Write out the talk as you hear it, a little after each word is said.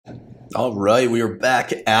All right, we are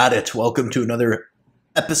back at it. Welcome to another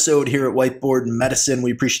episode here at Whiteboard Medicine.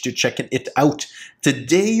 We appreciate you checking it out.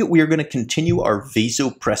 Today, we are going to continue our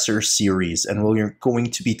Vasopressor series, and we're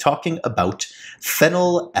going to be talking about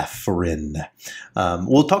phenylephrine.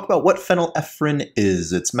 We'll talk about what phenylephrine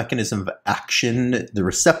is, its mechanism of action, the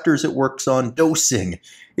receptors it works on, dosing,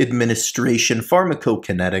 administration,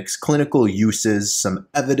 pharmacokinetics, clinical uses, some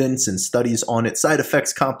evidence and studies on it, side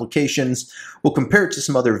effects, complications. We'll compare it to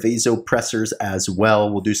some other vasopressors as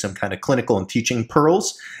well. We'll do some kind of clinical and teaching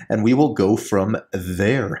pearls, and we will go from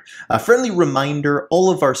there. A friendly reminder, all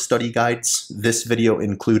of our study guides, this video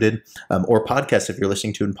included, or podcast if you're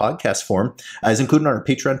listening to in podcast form, is included on our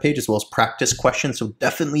Patreon page, as well as practice questions. So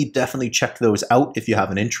definitely check those out if you have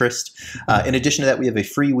an interest. In addition to that, we have a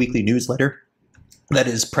free weekly newsletter that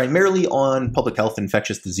is primarily on public health,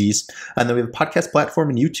 infectious disease. And then we have a podcast platform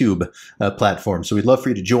and YouTube platform. So we'd love for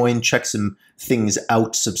you to join, check some things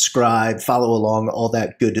out, subscribe, follow along, all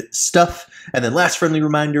that good stuff. And then last friendly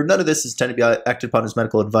reminder, none of this is intended to be acted upon as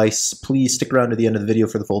medical advice. Please stick around to the end of the video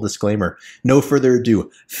for the full disclaimer. No further ado,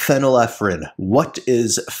 phenylephrine. What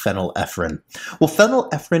is phenylephrine? Well,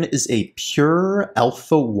 phenylephrine is a pure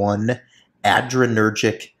alpha-1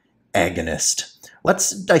 adrenergic agonist.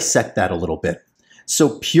 Let's dissect that a little bit.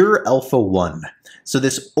 So pure alpha-1. So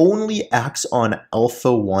this only acts on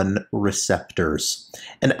alpha-1 receptors.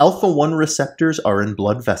 And alpha-1 receptors are in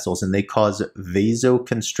blood vessels and they cause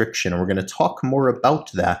vasoconstriction. And we're going to talk more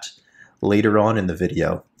about that later on in the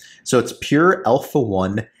video. So it's pure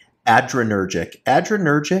alpha-1 adrenergic.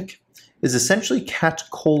 Adrenergic is essentially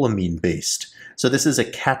catecholamine based. So this is a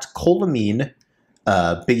catecholamine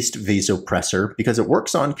based vasopressor because it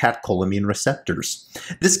works on catecholamine receptors.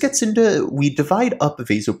 This gets into, we divide up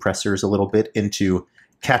vasopressors a little bit into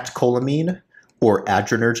catecholamine or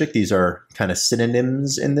adrenergic. These are kind of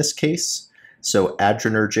synonyms in this case. So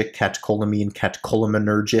adrenergic, catecholamine,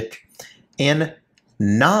 catecholaminergic, and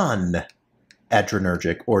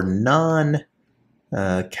non-adrenergic or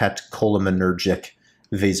non-catecholaminergic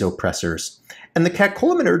vasopressors. And the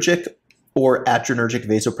catecholaminergic or adrenergic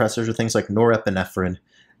vasopressors are things like norepinephrine,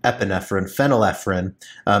 epinephrine, phenylephrine,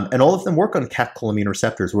 and all of them work on catecholamine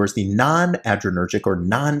receptors, whereas the non-adrenergic or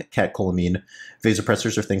non-catecholamine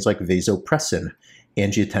vasopressors are things like vasopressin,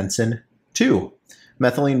 angiotensin 2,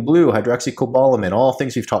 methylene blue, hydroxycobalamin, all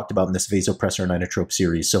things we've talked about in this vasopressor and inotrope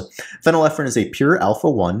series. So phenylephrine is a pure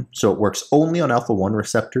alpha-1, so it works only on alpha-1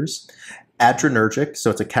 receptors. Adrenergic, so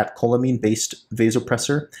it's a catecholamine-based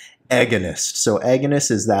vasopressor. Agonist, so agonist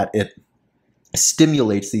is that it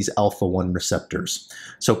stimulates these alpha-1 receptors.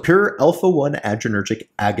 So pure alpha-1 adrenergic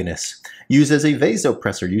agonists used as a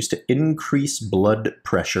vasopressor, used to increase blood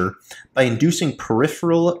pressure by inducing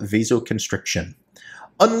peripheral vasoconstriction.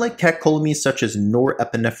 Unlike catecholamines such as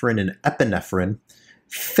norepinephrine and epinephrine,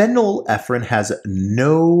 phenylephrine has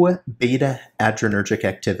no beta adrenergic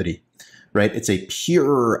activity. Right? It's a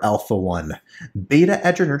pure alpha-1. Beta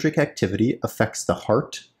adrenergic activity affects the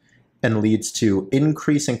heart and leads to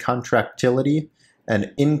increase in contractility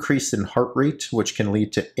and increase in heart rate, which can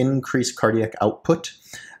lead to increased cardiac output.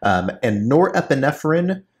 And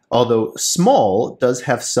norepinephrine, although small, does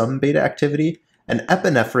have some beta activity, and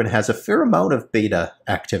epinephrine has a fair amount of beta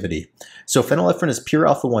activity. So phenylephrine is pure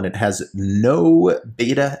alpha-1. It has no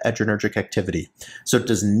beta adrenergic activity. So it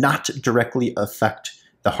does not directly affect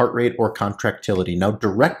the heart rate or contractility. Now,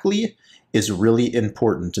 directly is really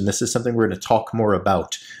important, and this is something we're going to talk more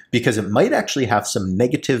about because it might actually have some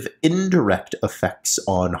negative indirect effects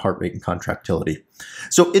on heart rate and contractility.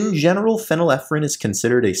 So in general, phenylephrine is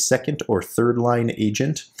considered a second or third line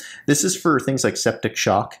agent. This is for things like septic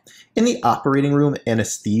shock. In the operating room,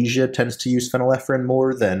 anesthesia tends to use phenylephrine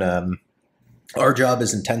more than our job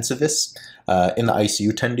as intensivists. In the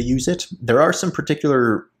ICU tend to use it. There are some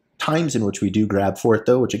particular times in which we do grab for it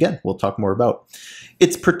though, which again, we'll talk more about.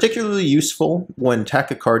 It's particularly useful when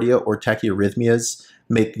tachycardia or tachyarrhythmias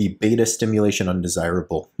make the beta stimulation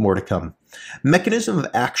undesirable. More to come. Mechanism of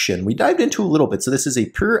action, we dived into a little bit. So this is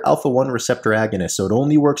a pure alpha-1 receptor agonist, so it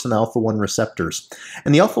only works on the alpha-1 receptors.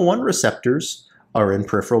 And the alpha-1 receptors are in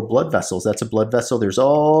peripheral blood vessels. That's a blood vessel. There's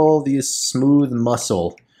all these smooth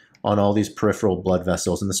muscle on all these peripheral blood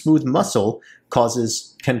vessels. And the smooth muscle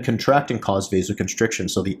can contract and cause vasoconstriction.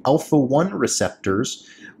 So the alpha-1 receptors,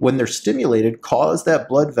 when they're stimulated, cause that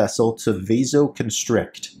blood vessel to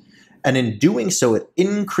vasoconstrict. And in doing so, it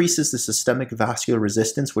increases the systemic vascular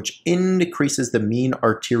resistance, which increases the mean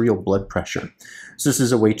arterial blood pressure. So this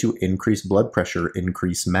is a way to increase blood pressure,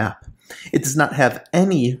 increase MAP. It does not have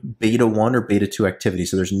any beta-1 or beta-2 activity,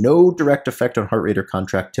 so there's no direct effect on heart rate or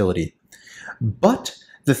contractility. But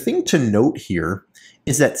the thing to note here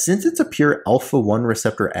is that since it's a pure alpha-1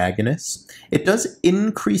 receptor agonist, it does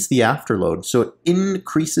increase the afterload. So it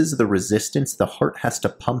increases the resistance the heart has to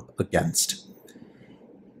pump against.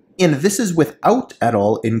 And this is without at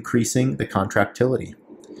all increasing the contractility.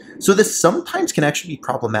 So this sometimes can actually be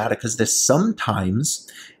problematic because this sometimes,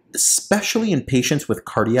 especially in patients with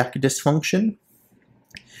cardiac dysfunction,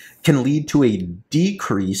 can lead to a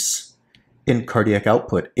decrease in cardiac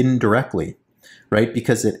output indirectly, right?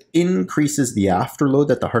 Because it increases the afterload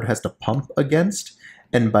that the heart has to pump against.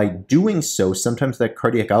 And by doing so, sometimes that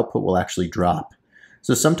cardiac output will actually drop.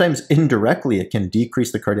 So sometimes indirectly, it can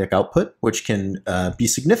decrease the cardiac output, which can be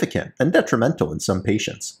significant and detrimental in some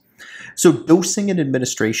patients. So dosing and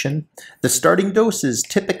administration, the starting dose is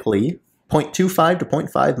typically 0.25 to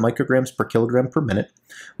 0.5 micrograms per kilogram per minute,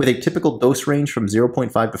 with a typical dose range from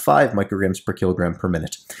 0.5 to 5 micrograms per kilogram per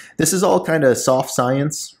minute. This is all kind of soft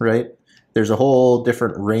science, right? There's a whole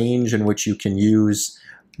different range in which you can use.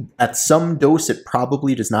 At some dose, it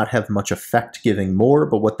probably does not have much effect giving more,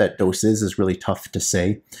 but what that dose is really tough to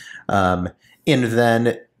say. And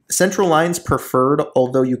then central line's preferred,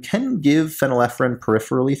 although you can give phenylephrine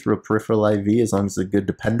peripherally through a peripheral IV as long as it's a good,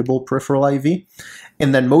 dependable peripheral IV.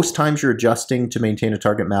 And then most times you're adjusting to maintain a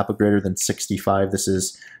target map of greater than 65. This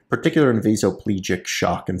is particular in vasoplegic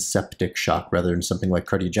shock and septic shock rather than something like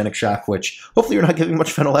cardiogenic shock, which hopefully you're not giving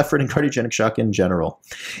much phenylephrine in cardiogenic shock in general.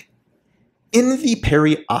 In the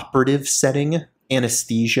perioperative setting,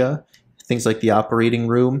 anesthesia, things like the operating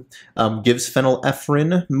room, gives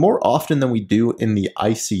phenylephrine more often than we do in the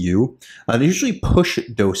ICU. They usually push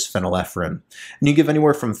dose phenylephrine. And you give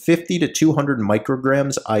anywhere from 50 to 200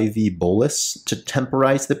 micrograms IV bolus to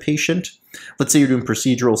temporize the patient. Let's say you're doing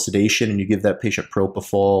procedural sedation and you give that patient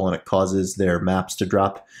propofol and it causes their maps to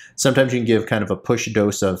drop. Sometimes you can give kind of a push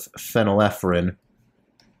dose of phenylephrine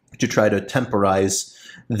to try to temporize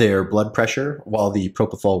their blood pressure while the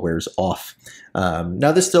propofol wears off.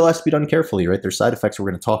 Now, this still has to be done carefully, right? There's side effects we're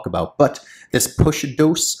going to talk about, but this push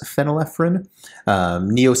dose phenylephrine,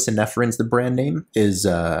 neosynephrine the brand name, is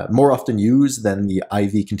more often used than the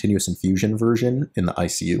IV continuous infusion version in the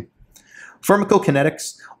ICU.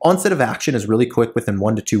 Pharmacokinetics, onset of action is really quick within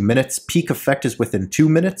 1 to 2 minutes. Peak effect is within 2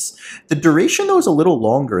 minutes. The duration, though, is a little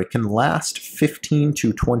longer. It can last 15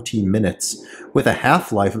 to 20 minutes with a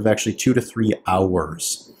half-life of actually 2 to 3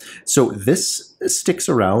 hours. So this sticks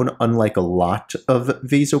around, unlike a lot of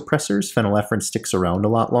vasopressors. Phenylephrine sticks around a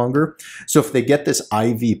lot longer. So if they get this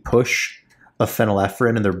IV push of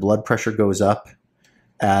phenylephrine and their blood pressure goes up,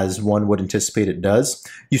 as one would anticipate it does,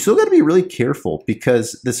 you still got to be really careful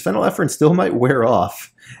because this phenylephrine still might wear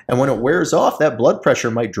off. And when it wears off, that blood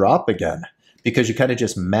pressure might drop again because you kind of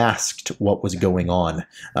just masked what was going on.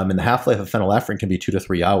 And the half-life of phenylephrine can be 2 to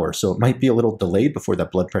 3 hours. So it might be a little delayed before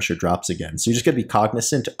that blood pressure drops again. So you just got to be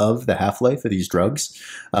cognizant of the half-life of these drugs.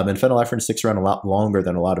 And phenylephrine sticks around a lot longer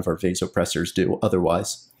than a lot of our vasopressors do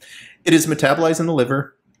otherwise. It is metabolized in the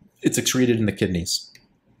liver. It's excreted in the kidneys.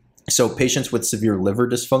 So patients with severe liver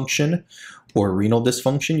dysfunction or renal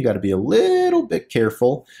dysfunction, you got to be a little bit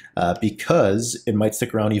careful because it might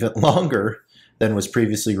stick around even longer than was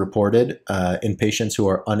previously reported in patients who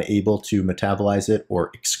are unable to metabolize it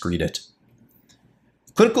or excrete it.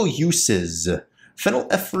 Clinical uses.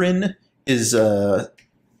 Phenylephrine is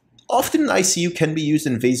often in ICU, can be used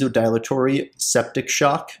in vasodilatory septic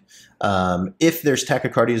shock. If there's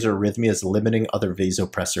tachycardias or arrhythmias limiting other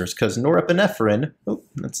vasopressors, because norepinephrine, oh,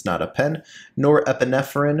 that's not a pen,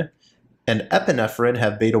 norepinephrine and epinephrine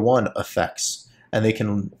have beta-1 effects, and they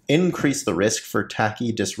can increase the risk for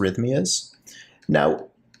tachydysrhythmias. Now,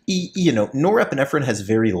 norepinephrine has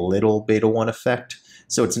very little beta-1 effect,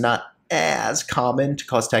 so it's not as common to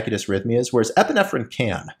cause tachydysrhythmias, whereas epinephrine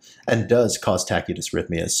can and does cause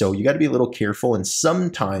tachydysrhythmias. So you got to be a little careful, and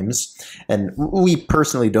sometimes, and we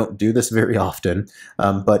personally don't do this very often,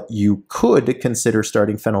 but you could consider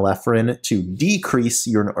starting phenylephrine to decrease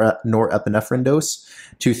your norepinephrine dose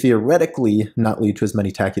to theoretically not lead to as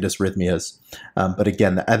many tachydysrhythmias. But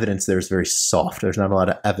again, the evidence there is very soft. There's not a lot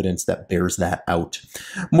of evidence that bears that out.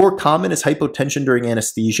 More common is hypotension during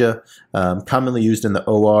anesthesia, commonly used in the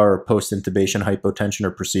OR or post-intubation hypotension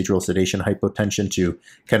or procedural sedation hypotension to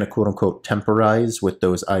kind of quote-unquote temporize with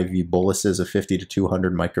those IV boluses of 50 to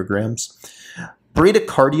 200 micrograms.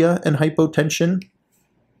 Bradycardia and hypotension.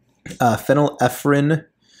 Phenylephrine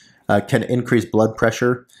can increase blood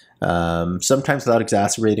pressure, sometimes without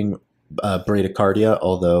exacerbating bradycardia,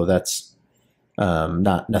 although that's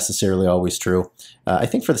not necessarily always true. I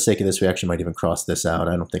think for the sake of this, we actually might even cross this out.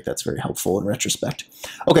 I don't think that's very helpful in retrospect.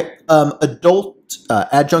 Okay, adult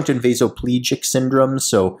adjunct and vasoplegic syndromes,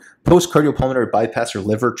 so post-cardiopulmonary bypass or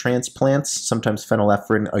liver transplants. Sometimes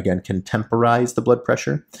phenylephrine, again, can temporize the blood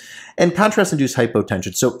pressure. And contrast-induced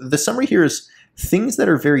hypotension. So the summary here is things that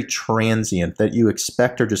are very transient that you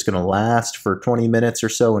expect are just going to last for 20 minutes or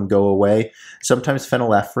so and go away. Sometimes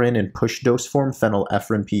phenylephrine in push dose form,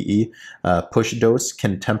 phenylephrine PE, push dose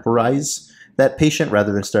can temporize that patient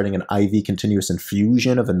rather than starting an IV continuous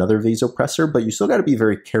infusion of another vasopressor, but you still got to be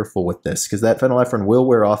very careful with this because that phenylephrine will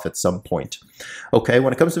wear off at some point. Okay,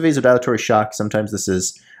 when it comes to vasodilatory shock, sometimes this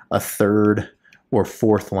is a third or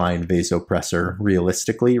fourth line vasopressor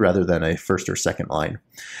realistically rather than a first or second line.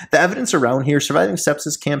 The evidence around here, surviving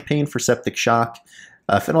sepsis campaign for septic shock,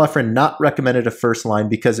 phenylephrine not recommended a first line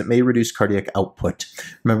because it may reduce cardiac output.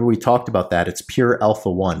 Remember we talked about that. It's pure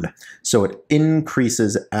alpha-1. So it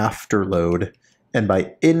increases afterload. And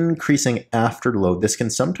by increasing afterload, this can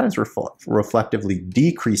sometimes reflectively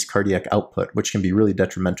decrease cardiac output, which can be really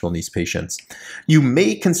detrimental in these patients. You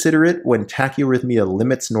may consider it when tachyarrhythmia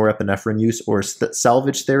limits norepinephrine use or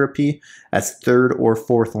salvage therapy as third or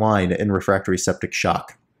fourth line in refractory septic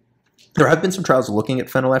shock. There have been some trials looking at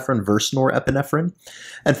phenylephrine versus norepinephrine,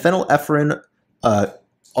 and phenylephrine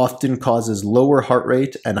often causes lower heart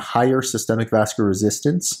rate and higher systemic vascular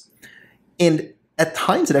resistance, and at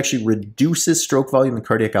times it actually reduces stroke volume and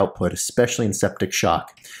cardiac output, especially in septic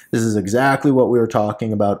shock. This is exactly what we were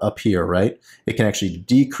talking about up here, right? It can actually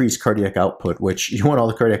decrease cardiac output, which you want all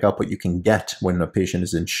the cardiac output you can get when a patient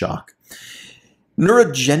is in shock.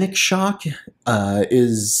 Neurogenic shock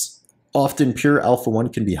is often pure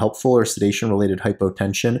alpha-1 can be helpful or sedation-related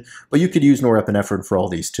hypotension, but you could use norepinephrine for all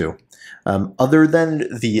these too. Other than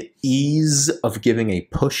the ease of giving a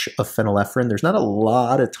push of phenylephrine, there's not a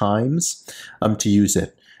lot of times to use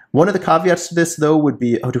it. One of the caveats to this, though, would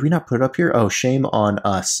be, oh, did we not put it up here? Oh, shame on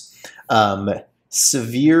us.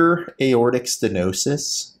 Severe aortic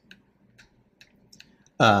stenosis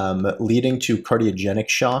leading to cardiogenic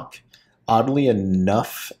shock. Oddly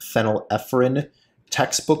enough, phenylephrine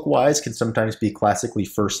textbook-wise can sometimes be classically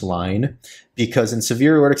first line because in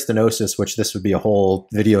severe aortic stenosis, which this would be a whole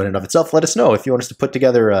video in and of itself, let us know if you want us to put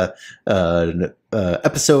together an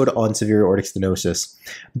episode on severe aortic stenosis.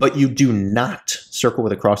 But you do not, circle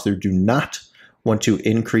with a cross there, do not want to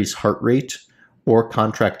increase heart rate or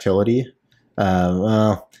contractility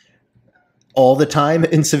all the time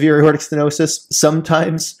in severe aortic stenosis.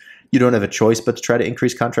 Sometimes you don't have a choice but to try to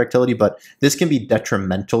increase contractility, but this can be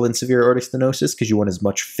detrimental in severe aortic stenosis because you want as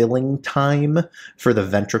much filling time for the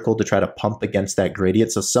ventricle to try to pump against that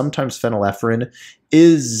gradient. So sometimes phenylephrine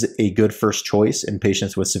is a good first choice in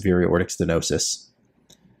patients with severe aortic stenosis.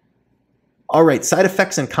 All right, side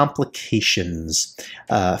effects and complications.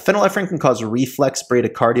 Phenylephrine can cause reflex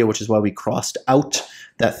bradycardia, which is why we crossed out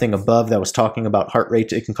that thing above that was talking about heart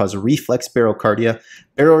rate. It can cause reflex barocardia,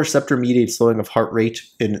 baroreceptor-mediated slowing of heart rate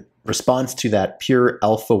in response to that pure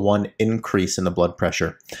alpha-1 increase in the blood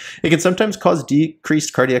pressure. It can sometimes cause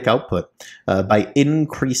decreased cardiac output by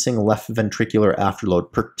increasing left ventricular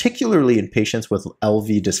afterload, particularly in patients with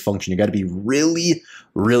LV dysfunction. You got to be really,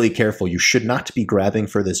 really careful. You should not be grabbing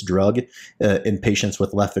for this drug in patients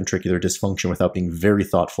with left ventricular dysfunction without being very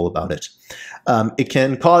thoughtful about it. It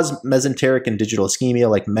can cause mesenteric and digital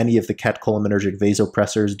ischemia like many of the catecholinergic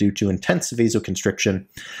vasopressors due to intense vasoconstriction.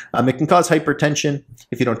 It can cause hypertension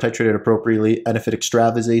if you don't titrate it appropriately, and if it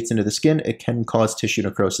extravasates into the skin, it can cause tissue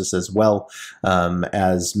necrosis as well,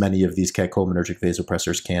 as many of these catecholinergic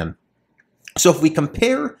vasopressors can. So if we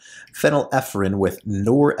compare phenylephrine with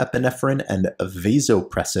norepinephrine and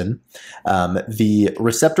vasopressin, the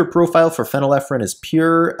receptor profile for phenylephrine is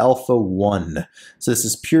pure alpha-1. So this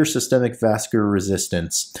is pure systemic vascular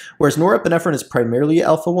resistance. Whereas norepinephrine is primarily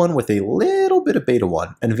alpha-1 with a little bit of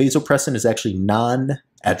beta-1. And vasopressin is actually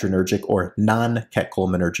non-adrenergic or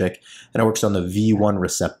non-catecholinergic, and it works on the V1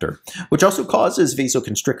 receptor, which also causes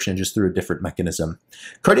vasoconstriction just through a different mechanism.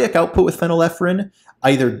 Cardiac output with phenylephrine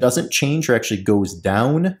either doesn't change or actually goes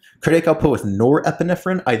down. Cardiac output with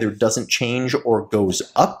norepinephrine either doesn't change or goes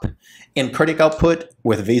up. And cardiac output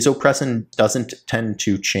with vasopressin doesn't tend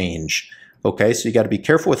to change. Okay, so you got to be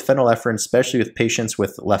careful with phenylephrine, especially with patients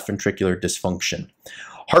with left ventricular dysfunction.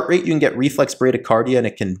 Heart rate, you can get reflex bradycardia and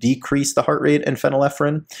it can decrease the heart rate in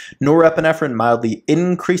phenylephrine. Norepinephrine mildly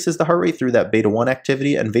increases the heart rate through that beta-1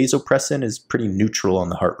 activity, and vasopressin is pretty neutral on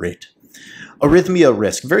the heart rate. Arrhythmia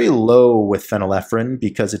risk, very low with phenylephrine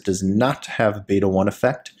because it does not have beta-1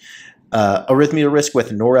 effect. Arrhythmia risk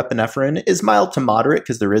with norepinephrine is mild to moderate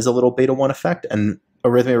because there is a little beta-1 effect, and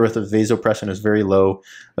arrhythmia risk with vasopressin is very low,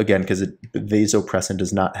 again, because vasopressin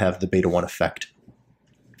does not have the beta-1 effect.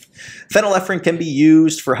 Phenylephrine can be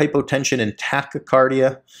used for hypotension and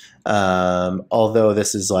tachycardia, although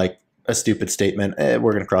this is like a stupid statement.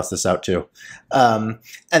 We're going to cross this out too. And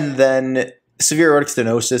then severe aortic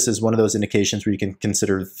stenosis is one of those indications where you can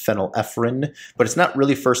consider phenylephrine, but it's not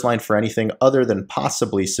really first line for anything other than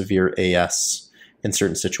possibly severe AS in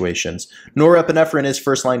certain situations. Norepinephrine is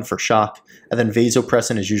first line for shock, and then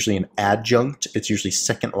vasopressin is usually an adjunct. It's usually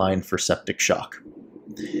second line for septic shock.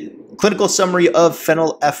 Clinical summary of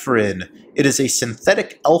phenylephrine. It is a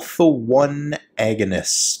synthetic alpha-1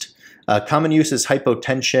 agonist. Common use is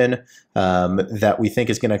hypotension that we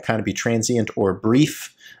think is going to kind of be transient or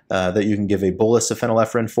brief, that you can give a bolus of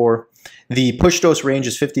phenylephrine for. The push dose range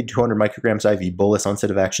is 50 to 200 micrograms IV bolus.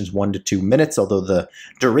 Onset of action is 1 to 2 minutes, although the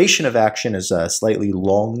duration of action is slightly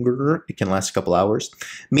longer. It can last a couple hours.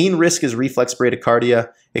 Mean risk is reflex bradycardia.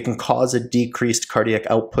 It can cause a decreased cardiac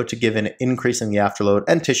output given an increase in the afterload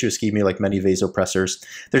and tissue ischemia like many vasopressors.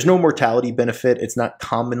 There's no mortality benefit. It's not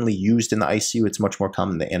commonly used in the ICU. It's much more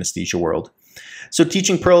common in the anesthesia world. So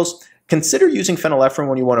teaching pearls, consider using phenylephrine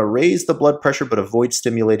when you want to raise the blood pressure but avoid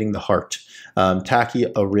stimulating the heart.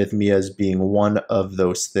 Tachyarrhythmias being one of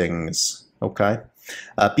those things, okay?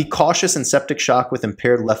 Be cautious in septic shock with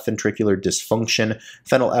impaired left ventricular dysfunction.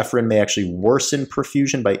 Phenylephrine may actually worsen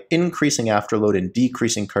perfusion by increasing afterload and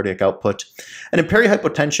decreasing cardiac output. And in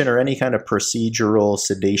perihypotension or any kind of procedural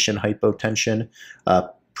sedation hypotension,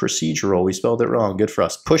 procedural, we spelled it wrong, good for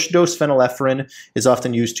us. Push dose phenylephrine is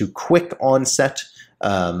often used to quick onset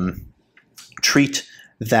treat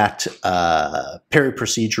that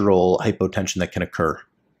periprocedural hypotension that can occur.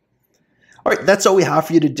 All right, that's all we have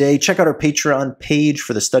for you today. Check out our Patreon page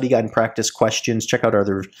for the study guide and practice questions. Check out our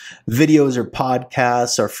other videos or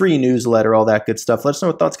podcasts, our free newsletter, all that good stuff. Let us know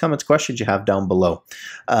what thoughts, comments, questions you have down below.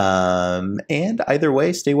 And either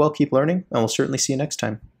way, stay well, keep learning, and we'll certainly see you next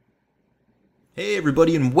time. Hey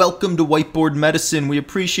everybody, and welcome to Whiteboard Medicine. We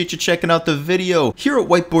appreciate you checking out the video. Here at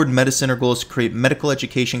Whiteboard Medicine, our goal is to create medical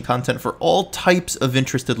education content for all types of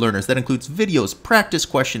interested learners. That includes videos, practice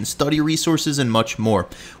questions, study resources, and much more.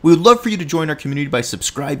 We would love for you to join our community by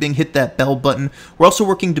subscribing, hit that bell button. We're also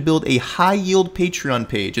working to build a high-yield Patreon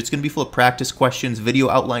page. It's going to be full of practice questions, video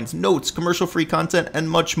outlines, notes, commercial-free content, and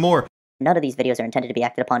much more. None of these videos are intended to be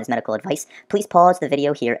acted upon as medical advice. Please pause the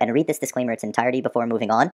video here and read this disclaimer in its entirety before moving on.